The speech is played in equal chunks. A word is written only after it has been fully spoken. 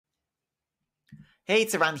Hey,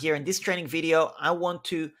 it's Aran here. In this training video, I want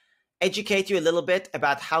to educate you a little bit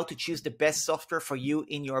about how to choose the best software for you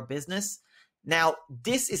in your business. Now,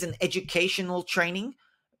 this is an educational training.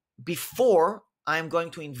 Before, I'm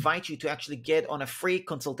going to invite you to actually get on a free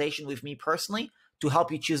consultation with me personally to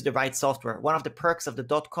help you choose the right software. One of the perks of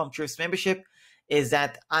the .com Truths membership is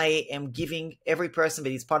that I am giving every person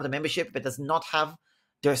that is part of the membership but does not have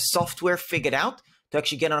their software figured out to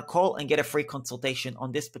actually get on a call and get a free consultation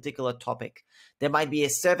on this particular topic. There might be a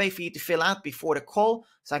survey for you to fill out before the call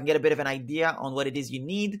so I can get a bit of an idea on what it is you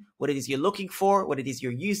need, what it is you're looking for, what it is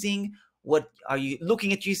you're using, what are you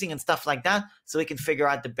looking at using and stuff like that, so we can figure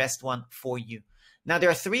out the best one for you. Now, there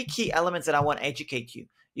are three key elements that I want to educate you.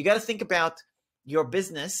 You got to think about your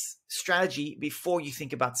business strategy before you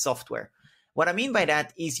think about software. What I mean by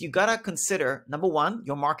that is you got to consider, number one,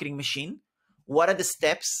 your marketing machine. What are the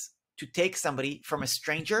steps to take somebody from a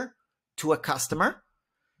stranger to a customer?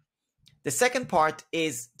 The second part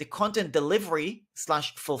is the content delivery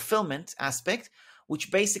 / fulfillment aspect,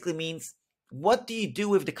 which basically means what do you do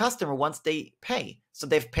with the customer once they pay? So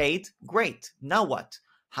they've paid, great. Now what?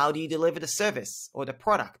 How do you deliver the service or the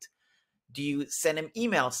product? Do you send them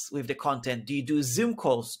emails with the content? Do you do Zoom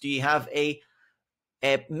calls? Do you have a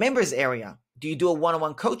members area? Do you do a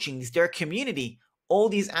one-on-one coaching? Is there a community? All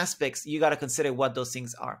these aspects, you got to consider what those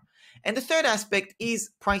things are. And the third aspect is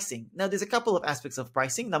pricing. Now, there's a couple of aspects of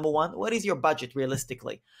pricing. Number one, what is your budget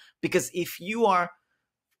realistically? Because if you are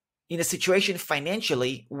in a situation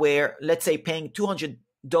financially where, let's say, paying $200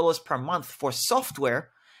 per month for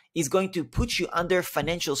software is going to put you under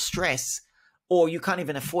financial stress, or you can't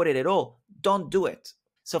even afford it at all, don't do it.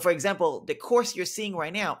 So, for example, the course you're seeing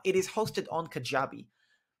right now, it is hosted on Kajabi.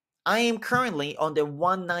 I am currently on the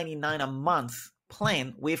 $199 a month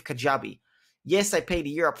plan with Kajabi. Yes, I paid a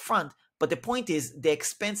year up front, but the point is the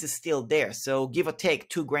expense is still there. So give or take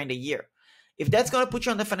 $2,000 a year. If that's going to put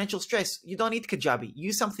you under financial stress, you don't need Kajabi.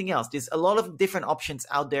 Use something else. There's a lot of different options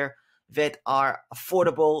out there that are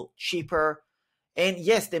affordable, cheaper. And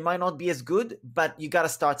yes, they might not be as good, but you got to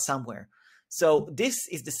start somewhere. So this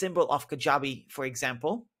is the symbol of Kajabi, for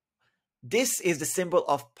example. This is the symbol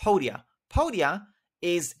of Podia. Podia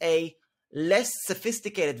is a less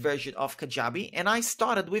sophisticated version of Kajabi, and I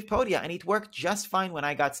started with Podia and it worked just fine when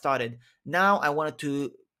I got started. Now I wanted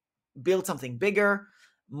to build something bigger,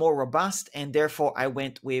 more robust, and therefore I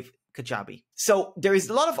went with Kajabi. So there is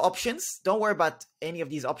a lot of options. Don't worry about any of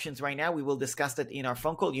these options right now. We will discuss that in our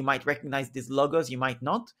phone call. You might recognize these logos, you might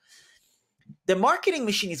not. The marketing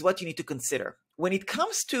machine is what you need to consider. When it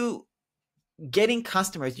comes to getting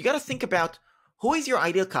customers, you got to think about who is your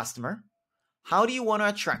ideal customer? How do you want to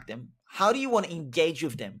attract them? How do you want to engage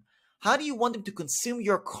with them? How do you want them to consume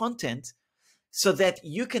your content so that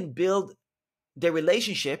you can build their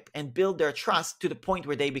relationship and build their trust to the point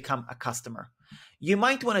where they become a customer? You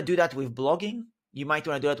might want to do that with blogging. You might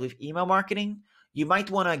want to do that with email marketing. You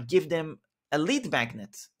might want to give them a lead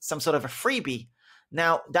magnet, some sort of a freebie.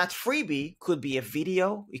 Now, that freebie could be a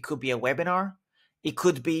video. It could be a webinar. It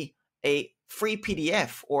could be a free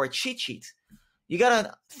PDF or a cheat sheet. You got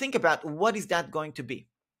to think about what is that going to be.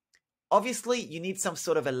 Obviously, you need some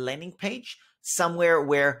sort of a landing page somewhere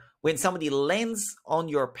where when somebody lands on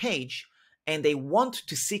your page and they want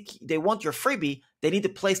your freebie, they need a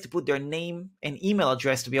place to put their name and email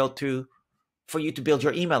address to be able for you to build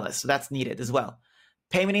your email list. So that's needed as well.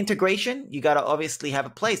 Payment integration, you got to obviously have a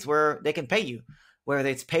place where they can pay you. Whether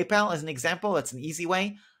it's PayPal as an example, that's an easy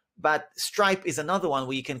way. But Stripe is another one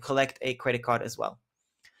where you can collect a credit card as well.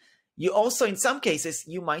 You also, in some cases,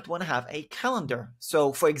 you might want to have a calendar.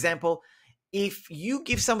 So, for example, if you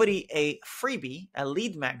give somebody a freebie, a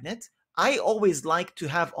lead magnet, I always like to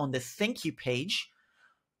have on the thank you page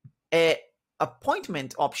an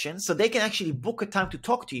appointment option so they can actually book a time to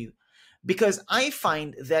talk to you. Because I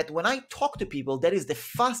find that when I talk to people, that is the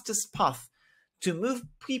fastest path to move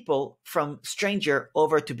people from stranger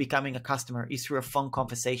over to becoming a customer is through a phone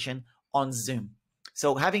conversation on Zoom.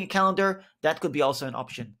 So having a calendar, that could be also an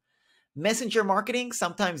option. Messenger marketing,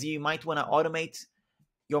 sometimes you might want to automate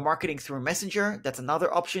your marketing through Messenger. That's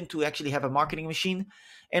another option to actually have a marketing machine.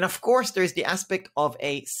 And of course, there's the aspect of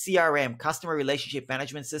a CRM, customer relationship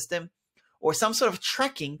management system, or some sort of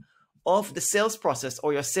tracking of the sales process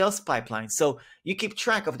or your sales pipeline. So you keep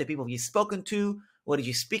track of the people you've spoken to, what did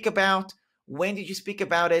you speak about, when did you speak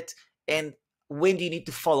about it, and when do you need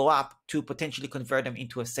to follow up to potentially convert them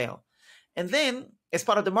into a sale. And then as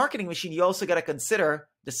part of the marketing machine, you also got to consider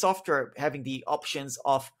the software having the options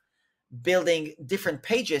of building different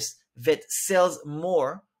pages that sells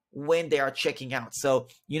more when they are checking out. So,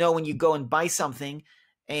 when you go and buy something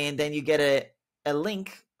and then you get a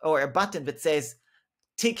link or a button that says,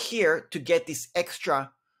 tick here to get this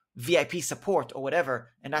extra VIP support or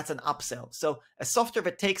whatever, and that's an upsell. So a software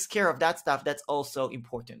that takes care of that stuff, that's also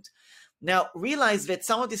important. Now, realize that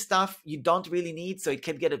some of this stuff you don't really need, so it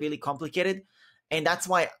can get really complicated. And that's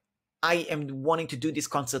why I am wanting to do this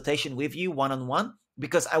consultation with you one-on-one,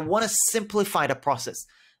 because I want to simplify the process.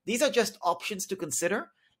 These are just options to consider.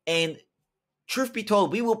 And truth be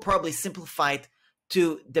told, we will probably simplify it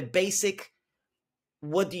to the basic,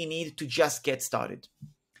 what do you need to just get started?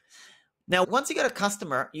 Now, once you got a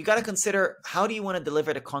customer, you got to consider, how do you want to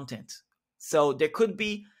deliver the content? So there could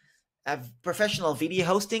be a professional video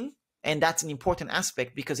hosting, and that's an important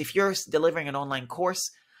aspect, because if you're delivering an online course,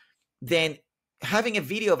 then having a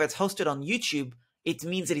video that's hosted on YouTube, it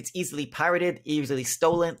means that it's easily pirated, easily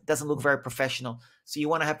stolen, doesn't look very professional. So you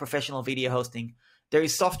want to have professional video hosting. There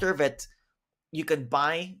is software that you can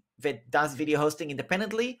buy that does video hosting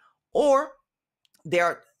independently, or there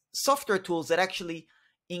are software tools that actually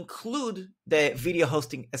include the video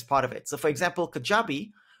hosting as part of it. So for example,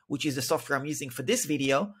 Kajabi, which is the software I'm using for this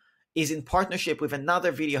video, is in partnership with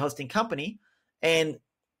another video hosting company, and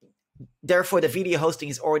therefore the video hosting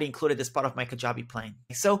is already included as part of my Kajabi plan.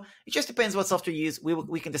 So it just depends what software you use.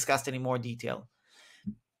 We can discuss that in more detail.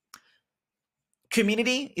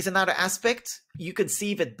 Community is another aspect. You can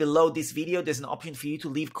see that below this video, there's an option for you to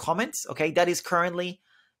leave comments. Okay, that is currently,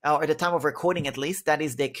 or at the time of recording at least, that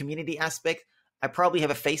is the community aspect. I probably have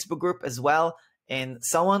a Facebook group as well, and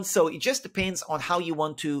so on. So it just depends on how you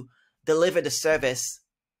want to deliver the service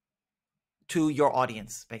to your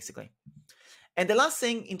audience, basically. And the last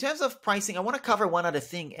thing, in terms of pricing, I want to cover one other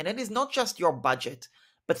thing, and it is not just your budget,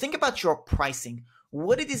 but think about your pricing.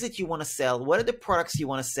 What it is that you want to sell? What are the products you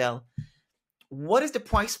want to sell? What is the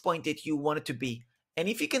price point that you want it to be? And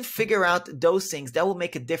if you can figure out those things, that will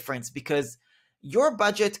make a difference, because your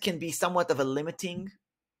budget can be somewhat of a limiting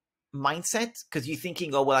mindset, because you're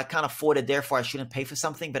thinking, oh, well, I can't afford it, therefore I shouldn't pay for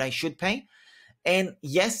something, but I should pay. And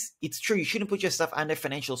yes, it's true, you shouldn't put yourself under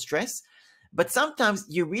financial stress. But sometimes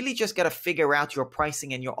you really just got to figure out your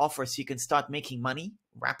pricing and your offer so you can start making money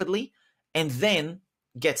rapidly, and then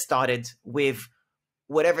get started with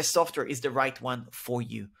whatever software is the right one for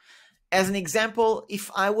you. As an example,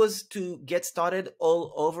 if I was to get started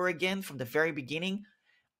all over again from the very beginning,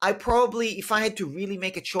 I probably, if I had to really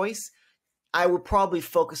make a choice, I would probably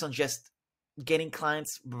focus on just getting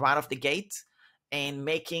clients right off the gate and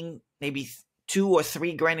making maybe 2 or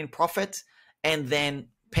 3 grand in profit, and then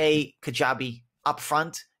pay Kajabi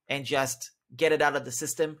upfront and just get it out of the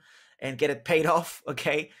system and get it paid off,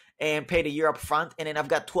 okay? And pay the year up front. And then I've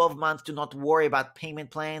got 12 months to not worry about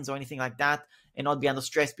payment plans or anything like that, and not be under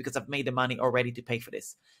stress because I've made the money already to pay for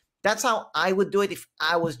this. That's how I would do it if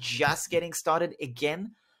I was just getting started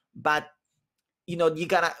again. But you know, you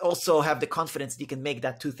gotta also have the confidence that you can make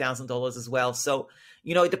that $2,000 as well. So,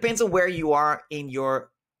 you know, it depends on where you are in your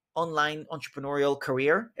online entrepreneurial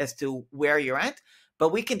career as to where you're at. But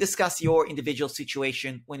we can discuss your individual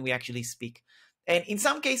situation when we actually speak. And in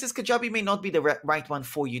some cases, Kajabi may not be the right one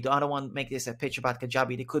for you. I don't want to make this a pitch about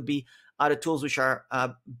Kajabi. There could be other tools which are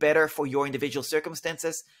better for your individual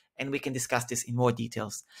circumstances, and we can discuss this in more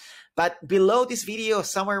details. But below this video,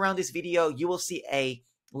 somewhere around this video, you will see a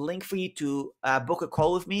link for you to book a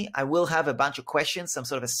call with me. I will have a bunch of questions, some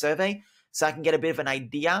sort of a survey, so I can get a bit of an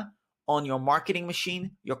idea on your marketing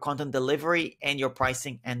machine, your content delivery, and your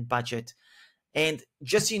pricing and budget. And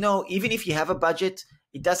just so you know, even if you have a budget,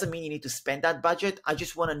 it doesn't mean you need to spend that budget. I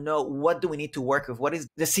just want to know, what do we need to work with? What is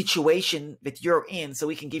the situation that you're in, so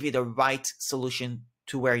we can give you the right solution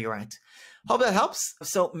to where you're at. Hope that helps.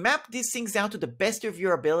 So map these things out to the best of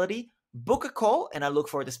your ability, book a call, and I look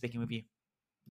forward to speaking with you.